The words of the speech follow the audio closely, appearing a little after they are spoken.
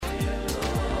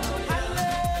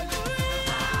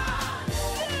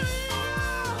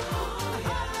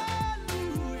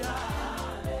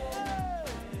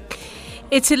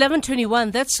It's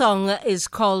 11:21. That song is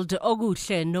called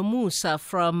Okuhle Nomusa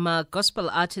from gospel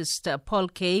artist Paul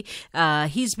K.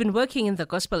 He's been working in the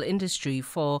gospel industry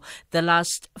for the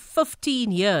last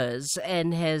 15 years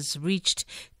and has reached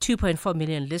 2.4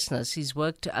 million listeners. He's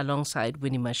worked alongside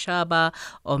Winnie Mashaba,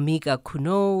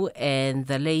 Khunou, and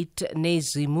the late Neyi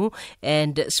Zimu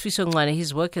and Sfiso Ncwane.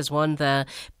 His work has won the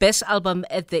Best Album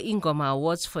at the Ingoma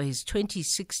Awards for his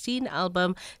 2016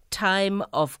 album, Time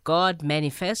of God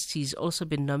Manifest. He's also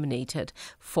been nominated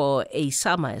for a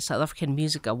South African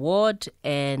Music Award,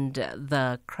 and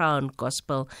the Crown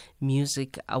Gospel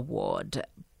Music Award.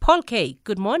 Paul K.,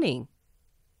 good morning.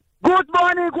 Good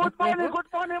morning,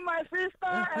 my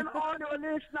sister and all your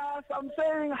listeners. I'm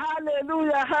saying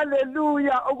hallelujah,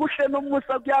 hallelujah.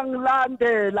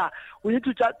 We need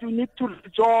to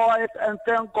rejoice and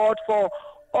thank God for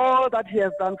all that He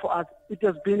has done for us. It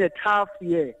has been a tough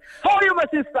year. How are you, my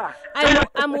sister?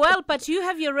 I'm well, but you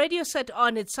have your radio set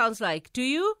on, it sounds like. Do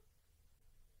you?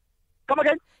 Come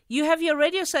again? You have your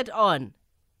radio set on.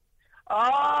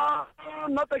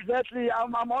 Not exactly.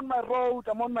 I'm on my road.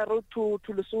 I'm on my road to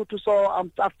Lesotho, so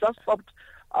I've just stopped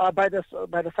by the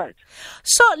side.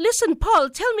 So listen, Paul,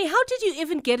 tell me, how did you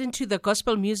even get into the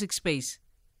gospel music space?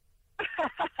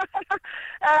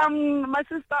 My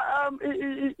sister,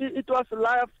 it was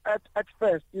life at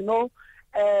first,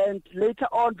 and later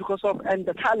on and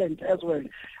the talent as well.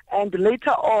 And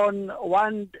later on,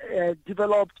 one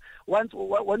developed, when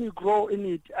you grow in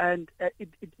it, and it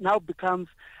now becomes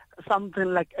something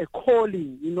like a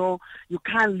calling, you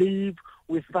can't live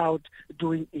without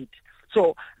doing it.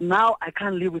 So now I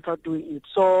can't live without doing it.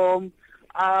 So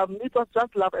it was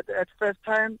just love at first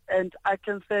time, and I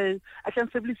can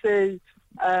simply say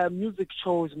music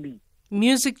chose me.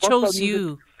 Music chose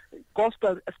you.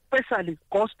 Gospel, especially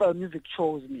gospel music,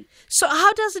 chose me. So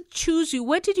how does it choose you?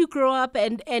 Where did you grow up,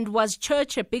 and was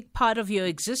church a big part of your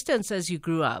existence as you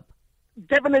grew up?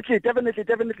 Definitely.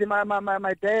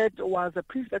 My dad was a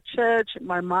priest at church,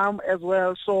 my mom as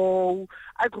well. So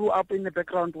I grew up in a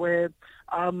background where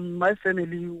my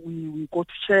family, we go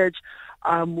to church.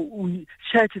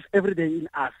 Church is every day in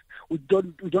us. We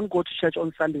don't go to church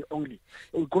on Sunday only.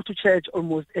 We go to church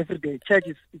almost every day. Church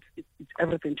is it's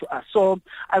everything to us. So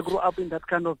I grew up in that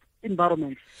kind of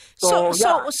environment. So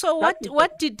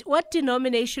what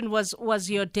denomination was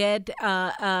your dad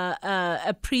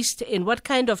a priest in? What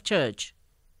kind of church?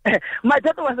 My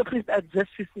dad was a priest at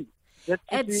ZCC.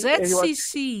 At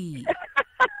ZCC.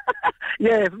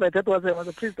 Yes, my dad was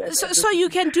a priest. So you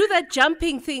can do that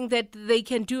jumping thing that they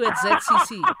can do at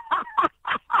ZCC.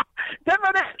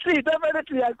 Definitely,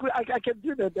 I can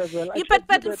do that as well. Yeah,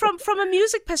 but from a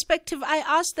music perspective, I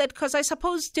asked that because I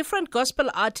suppose different gospel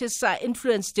artists are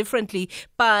influenced differently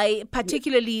by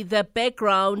particularly the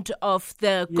background of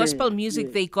the gospel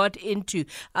music they got into.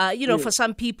 For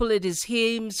some people it is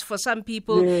hymns, for some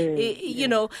people,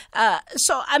 So,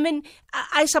 I mean,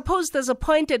 I suppose there's a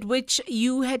point at which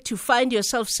you had to find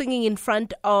yourself singing in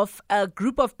front of a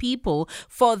group of people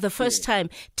for the first time.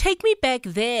 Take me back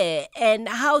there and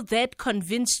how that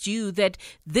convinced you that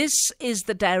this is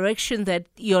the direction that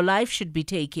your life should be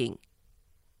taking.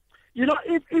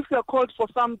 If you're called for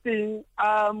something,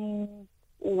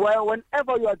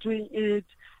 whenever you are doing it,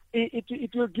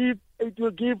 it will give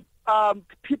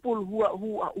people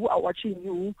who are watching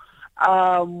you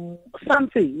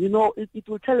something. It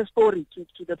will tell a story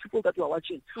to the people that you are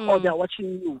watching or they are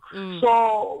watching you.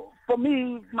 So for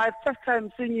me, my first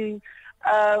time singing,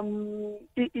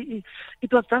 it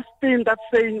was that thing, that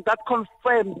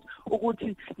confirmed,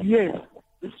 yes,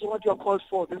 this is what you're called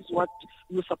for, this is what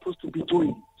you're supposed to be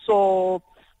doing. So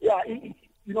yeah, I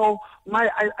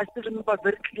still remember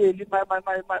very clearly my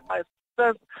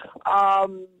first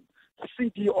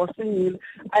CD or single.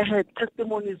 I had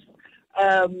testimonies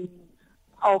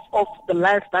of the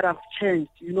life that I've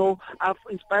changed. I've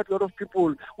inspired a lot of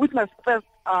people with my first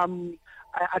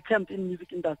attempt in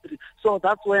music industry. So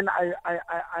that's when I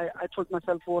told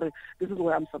myself, this is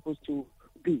where I'm supposed to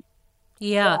be.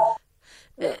 Yeah.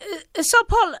 So,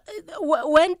 Paul,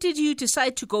 when did you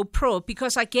decide to go pro?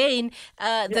 Because, again,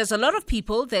 there's a lot of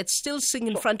people that still sing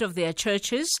in front of their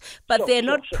churches, but they're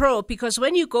not pro, because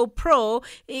when you go pro,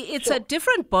 it's a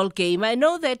different ball game. I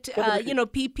know that,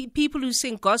 people who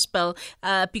sing gospel,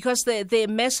 because their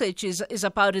message is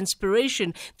about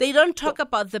inspiration, they don't talk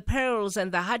about the perils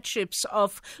and the hardships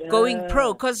of going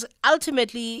pro, because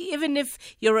ultimately, even if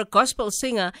you're a gospel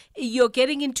singer, you're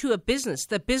getting into a business,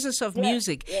 the business of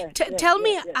music. Tell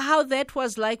me how that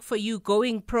was like for you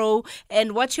going pro,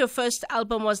 and what your first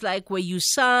album was like. Were you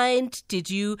signed? Did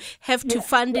you have to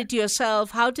fund it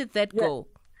yourself? How did that go?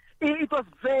 It was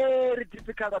very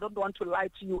difficult. I don't want to lie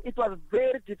to you. It was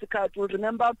very difficult. You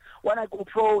remember when I go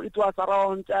pro, it was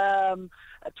around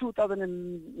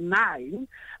 2009.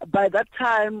 By that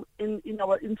time, in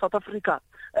South Africa,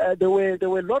 there were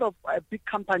a lot of big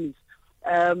companies.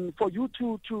 For you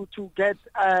to get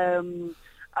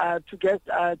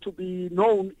to be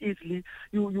known easily,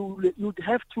 you'd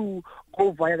have to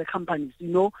go via the companies,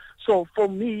 So for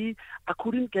me, I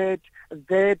couldn't get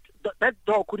that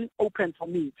door couldn't open for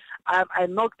me. I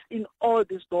knocked in all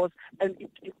these doors, and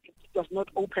it was not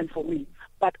open for me.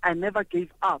 But I never gave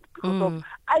up because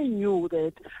I knew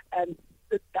that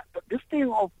this thing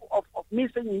of me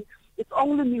singing, it's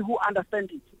only me who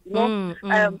understands it,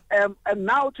 And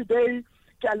now today,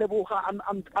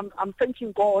 I'm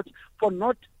thanking God for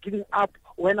not giving up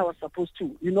when I was supposed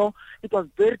to. It was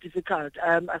very difficult.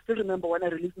 I still remember when I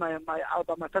released my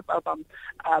album, my first album,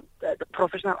 the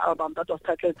professional album that was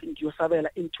titled in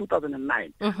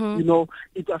 2009.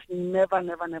 It was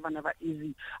never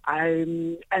easy.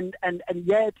 And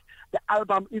yet the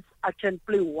album, if I can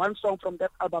play one song from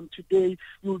that album today,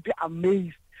 you'll be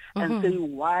amazed. And say,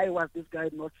 why was this guy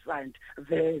not signed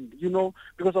then?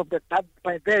 Because of that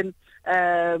by then,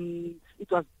 it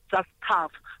was just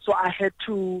tough. So I had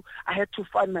to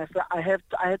find myself. I had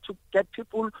to get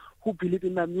people who believe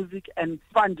in my music and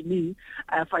fund me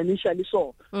financially,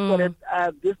 so that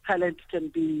this talent can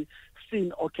be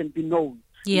seen or can be known.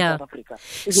 In South Africa.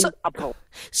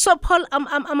 So Paul,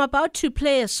 I'm about to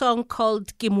play a song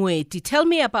called Ngimweti. Tell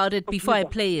me about it before I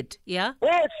play it. Yeah.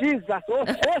 Oh Jesus! Oh,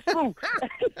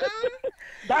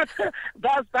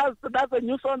 that's a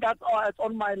new song that's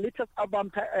on my latest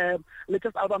album.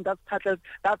 That's titled.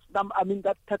 That's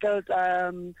titled.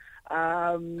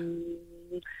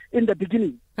 In the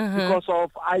beginning, because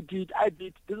of I did.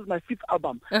 This is my fifth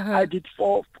album. I did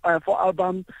four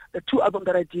albums. The two albums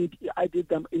that I did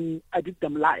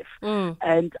them live,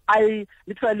 and I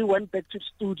literally went back to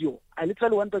studio.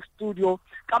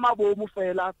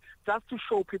 Just to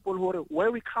show people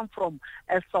where we come from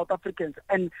as South Africans.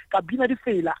 And Kabina di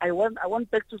Fela, I went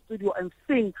back to studio and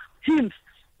sing hymns.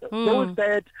 Those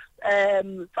that so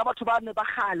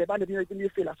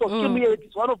Ngimweti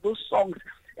is one of those songs.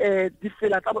 I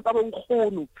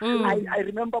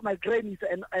remember my grannies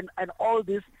and all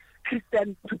these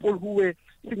Christian people who were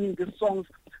singing these songs.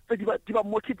 So they were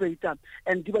motivated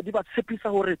and they were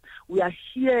we are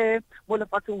here.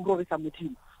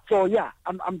 So yeah,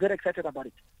 I'm very excited about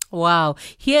it. Wow.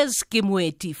 Here's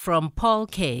Ngimweti from Paul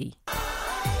K.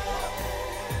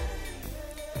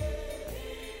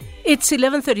 It's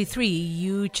 11:33.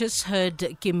 You just heard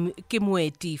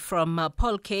Ngimweti from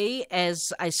Paul K.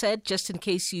 As I said, just in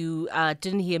case you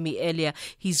didn't hear me earlier,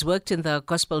 he's worked in the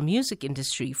gospel music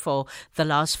industry for the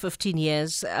last 15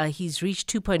 years. He's reached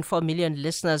 2.4 million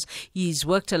listeners. He's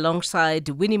worked alongside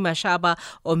Winnie Mashaba,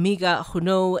 Omega,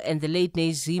 Khunou, and the late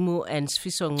Neyi, Zimu, and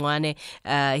Sfiso Ncwane.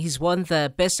 He's won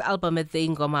the best album at the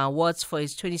Ingoma Awards for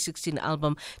his 2016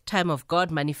 album, Time of God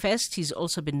Manifest. He's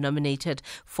also been nominated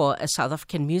for a South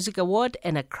African Music Award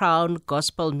and a Crown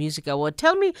Gospel Music Award.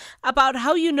 Tell me about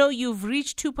how you've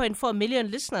reached 2.4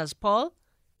 million listeners, Paul.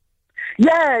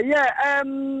 Yeah.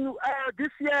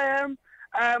 This year,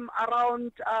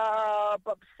 around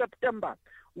September,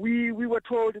 we were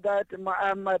told that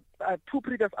my two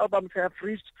previous albums have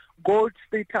reached gold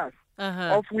status,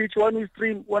 of which one is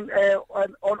stream, one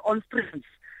on streams.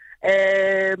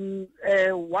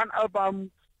 One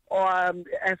album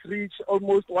has reached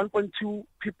almost 1.2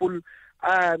 people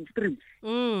streams,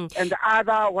 and the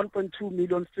other 1.2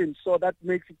 million streams. So that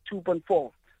makes it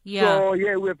 2.4. Yeah. So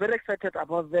yeah, we're very excited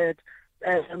about that.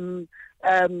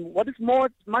 What is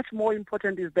much more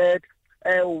important is that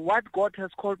what God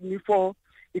has called me for,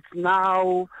 it's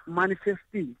now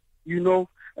manifesting.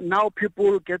 Now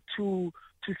people get to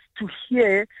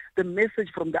hear the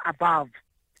message from the above.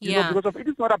 Because it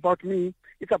is not about me,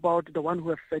 it's about the one who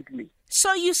has sent me.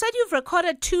 So you said you've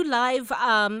recorded 2 live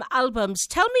albums.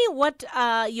 Tell me what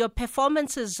your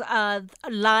performances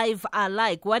live are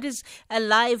like. What is a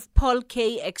live Paul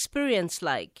K experience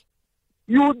like?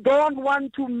 You don't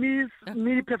want to miss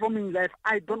me performing live.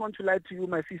 I don't want to lie to you,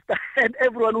 my sister, and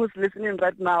everyone who's listening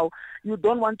right now. You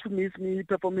don't want to miss me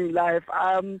performing live.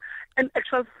 In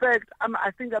actual fact,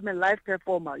 I think I'm a live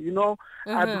performer,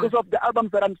 because of the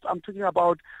albums that I'm talking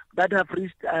about that have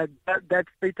reached that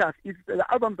status. It's the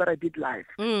albums that I did live,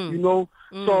 So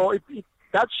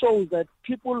that shows that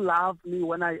people love me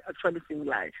when I actually sing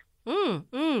live.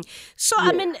 So,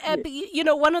 I mean,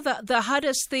 one of the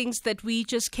hardest things that we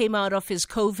just came out of is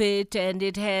COVID, and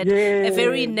it had a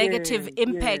very negative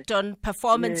impact on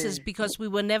performances because we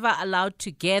were never allowed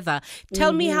to gather.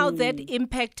 Tell me how that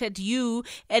impacted you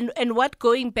and what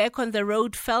going back on the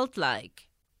road felt like.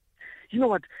 You know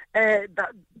what?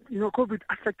 COVID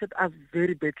affected us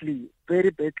very badly, very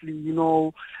badly.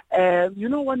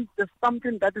 When there's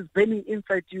something that is burning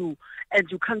inside you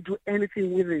and you can't do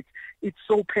anything with it, it's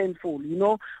so painful.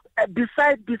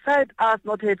 Beside us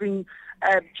not having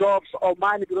jobs or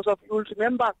money because of, you'll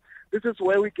remember, this is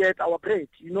where we get our bread.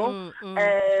 It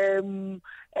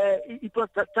was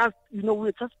just, we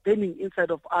were just burning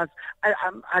inside of us.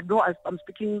 I know I'm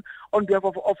speaking on behalf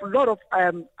of a lot of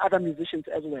other musicians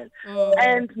as well.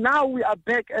 And now we are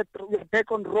back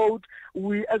on road.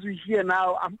 As we hear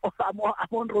now, I'm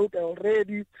on road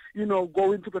already.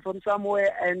 Going to perform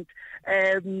somewhere.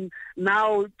 And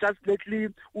now just lately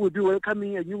we'll be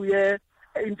welcoming a new year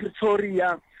in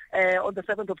Pretoria. On the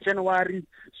 7th of January.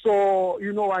 So,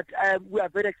 you know what, we are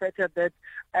very excited that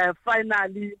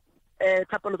finally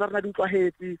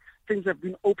things have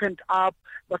been opened up,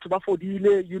 but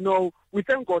we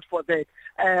thank God for that.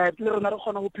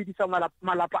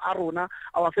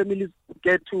 Our families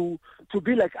get to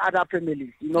be like other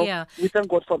families, We thank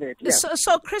God for that. Yeah.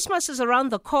 So Christmas is around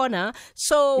the corner.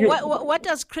 So what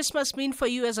does Christmas mean for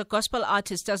you as a gospel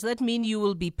artist? Does that mean you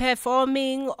will be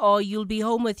performing or you'll be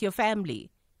home with your family?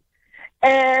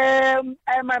 My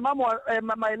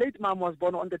late mom was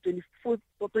born on the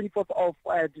 24th of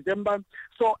December.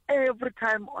 So every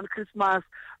time on Christmas,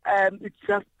 it's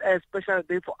just a special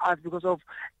day for us because of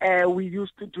we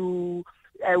used to do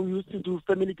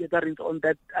family gatherings on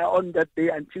that day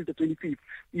until the 25th.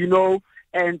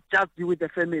 And just be with the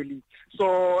family.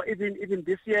 So even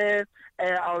this year,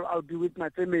 I'll be with my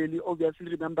family, obviously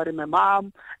remembering my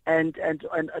mom and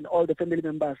all the family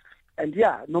members. And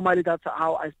normally that's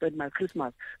how I spend my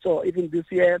Christmas. So even this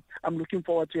year, I'm looking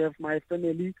forward to have my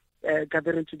family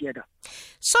gathering together.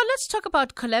 So let's talk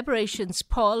about collaborations,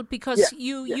 Paul, because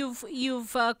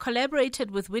you've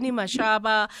collaborated with Winnie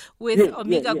Mashaba, with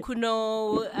Omega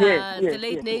Khunou, the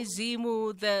late Neyi,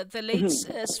 Zimu, the late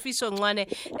Sfiso, Ncwane.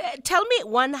 Tell me,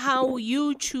 how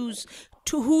you choose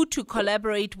who to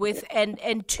collaborate with,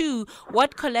 and two,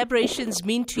 what collaborations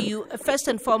mean to you, first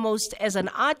and foremost as an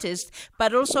artist,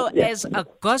 but also as a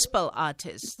gospel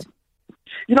artist.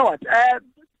 You know what?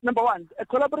 Number one, a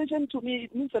collaboration to me,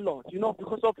 it means a lot,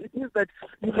 because it means that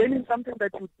you're learning something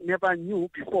that you never knew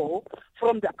before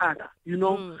from the other,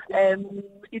 and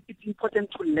it's important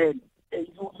to learn.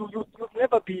 You'll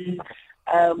never be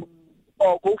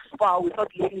or go far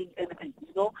without learning anything,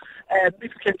 If you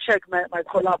can check my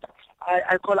collab,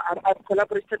 I've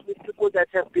collaborated with people that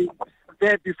have been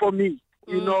there before me.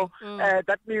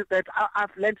 That means that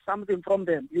I've learned something from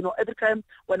them. Every time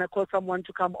when I call someone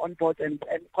to come on board and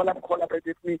collaborate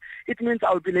with me, it means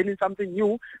I'll be learning something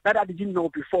new that I didn't know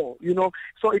before.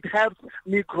 So it helps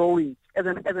me growing as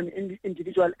an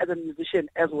individual, as a musician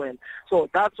as well. So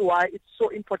that's why it's so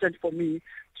important for me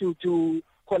to do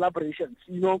collaborations.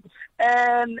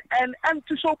 And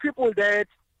to show people that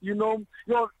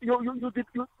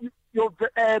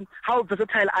how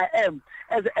versatile I am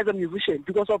as a musician,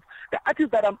 because of the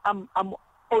artists that I'm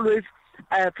always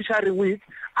featuring with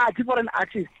are different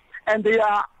artists, and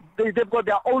they've got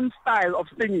their own style of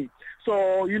singing.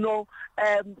 So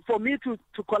for me to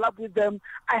collab with them,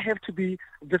 I have to be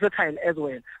versatile as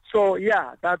well. So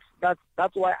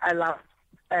that's why I love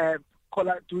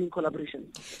doing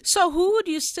collaborations. So who would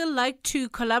you still like to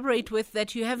collaborate with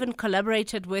that you haven't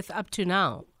collaborated with up to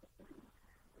now?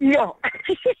 The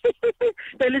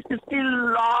list is still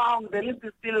long. The list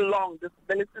is still long.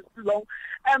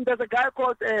 And there's a guy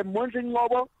called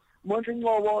Kganyago,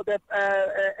 that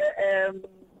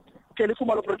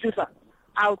Kganyago producer.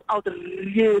 I would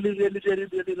really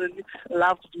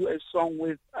love to do a song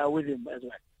with him as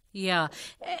well. Yeah.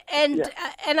 And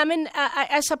I mean,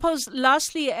 I suppose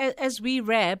lastly, as we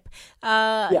wrap,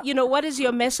 what is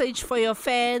your message for your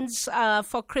fans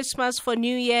for Christmas, for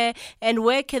New Year, and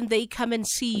where can they come and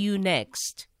see you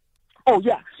next? Oh,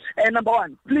 yeah. Number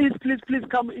one, please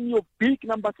come in your big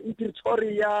numbers in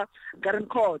Pretoria, Garden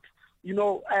Court.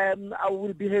 I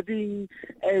will be having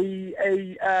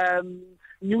a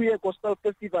New Year Gospel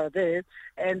Festival there,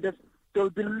 and there will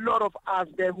be a lot of us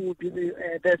there who will be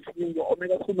there singing your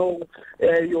Omega Khunou,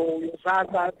 your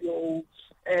Zaza, your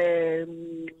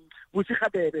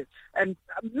Busikhabebe, and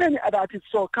many other artists.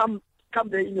 So come come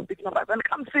there in your big numbers and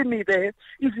come see me there.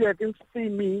 If you haven't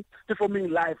seen me performing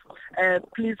live,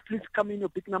 please come in your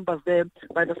big numbers there.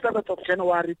 By the 7th of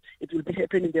January, it will be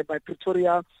happening there by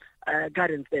Pretoria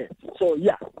Gardens there. So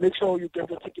yeah, make sure you get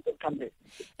your ticket and come there.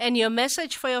 And your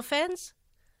message for your fans?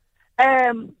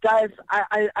 Guys,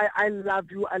 I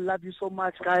love you. I love you so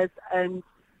much, guys. And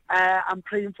I'm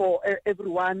praying for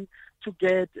everyone to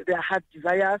get their heart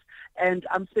desires. And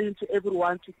I'm saying to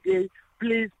everyone today,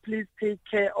 please take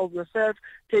care of yourself.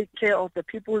 Take care of the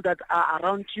people that are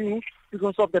around you,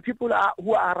 because of the people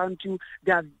who are around you,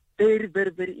 they are very, very,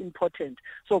 very important.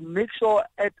 So make sure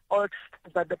at all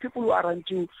times that the people who are around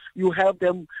you, you help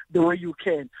them the way you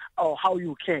can or how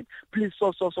you can. Please,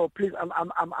 so please,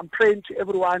 I'm praying to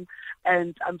everyone,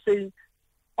 and I'm saying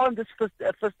on this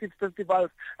festive festival,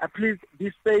 please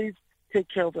be safe. Take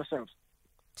care of yourselves.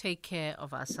 Take care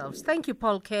of ourselves. Thank you,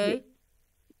 Paul K.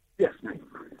 Yes, ma'am.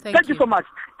 Thank you so much.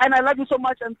 And I love you so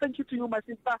much. And thank you to you, my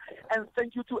sister. And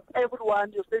thank you to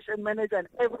everyone, your station manager and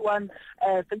everyone.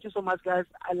 Thank you so much, guys.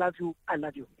 I love you. I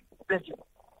love you. Bless you.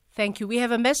 Thank you. We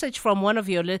have a message from one of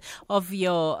your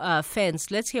fans.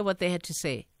 Let's hear what they had to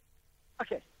say.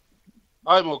 Okay.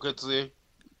 Hi, Moketse,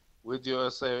 with your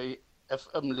FM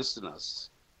listeners.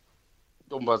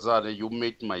 Tombazane, you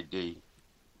made my day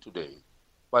today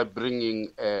by bringing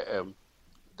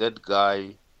that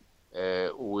guy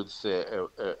with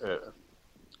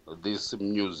this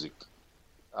music.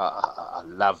 I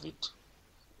love it.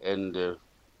 And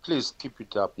please keep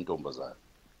it up, Ntombazane.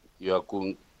 You are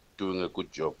doing a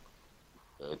good job.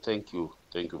 Thank you.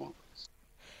 Thank you, Mom.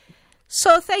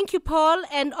 So thank you, Paul,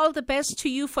 and all the best to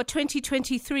you for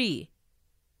 2023.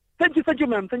 Thank you,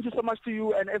 ma'am. Thank you so much to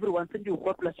you and everyone. Thank you.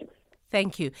 God bless you.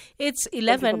 Thank you. It's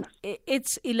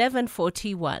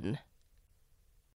 11:41.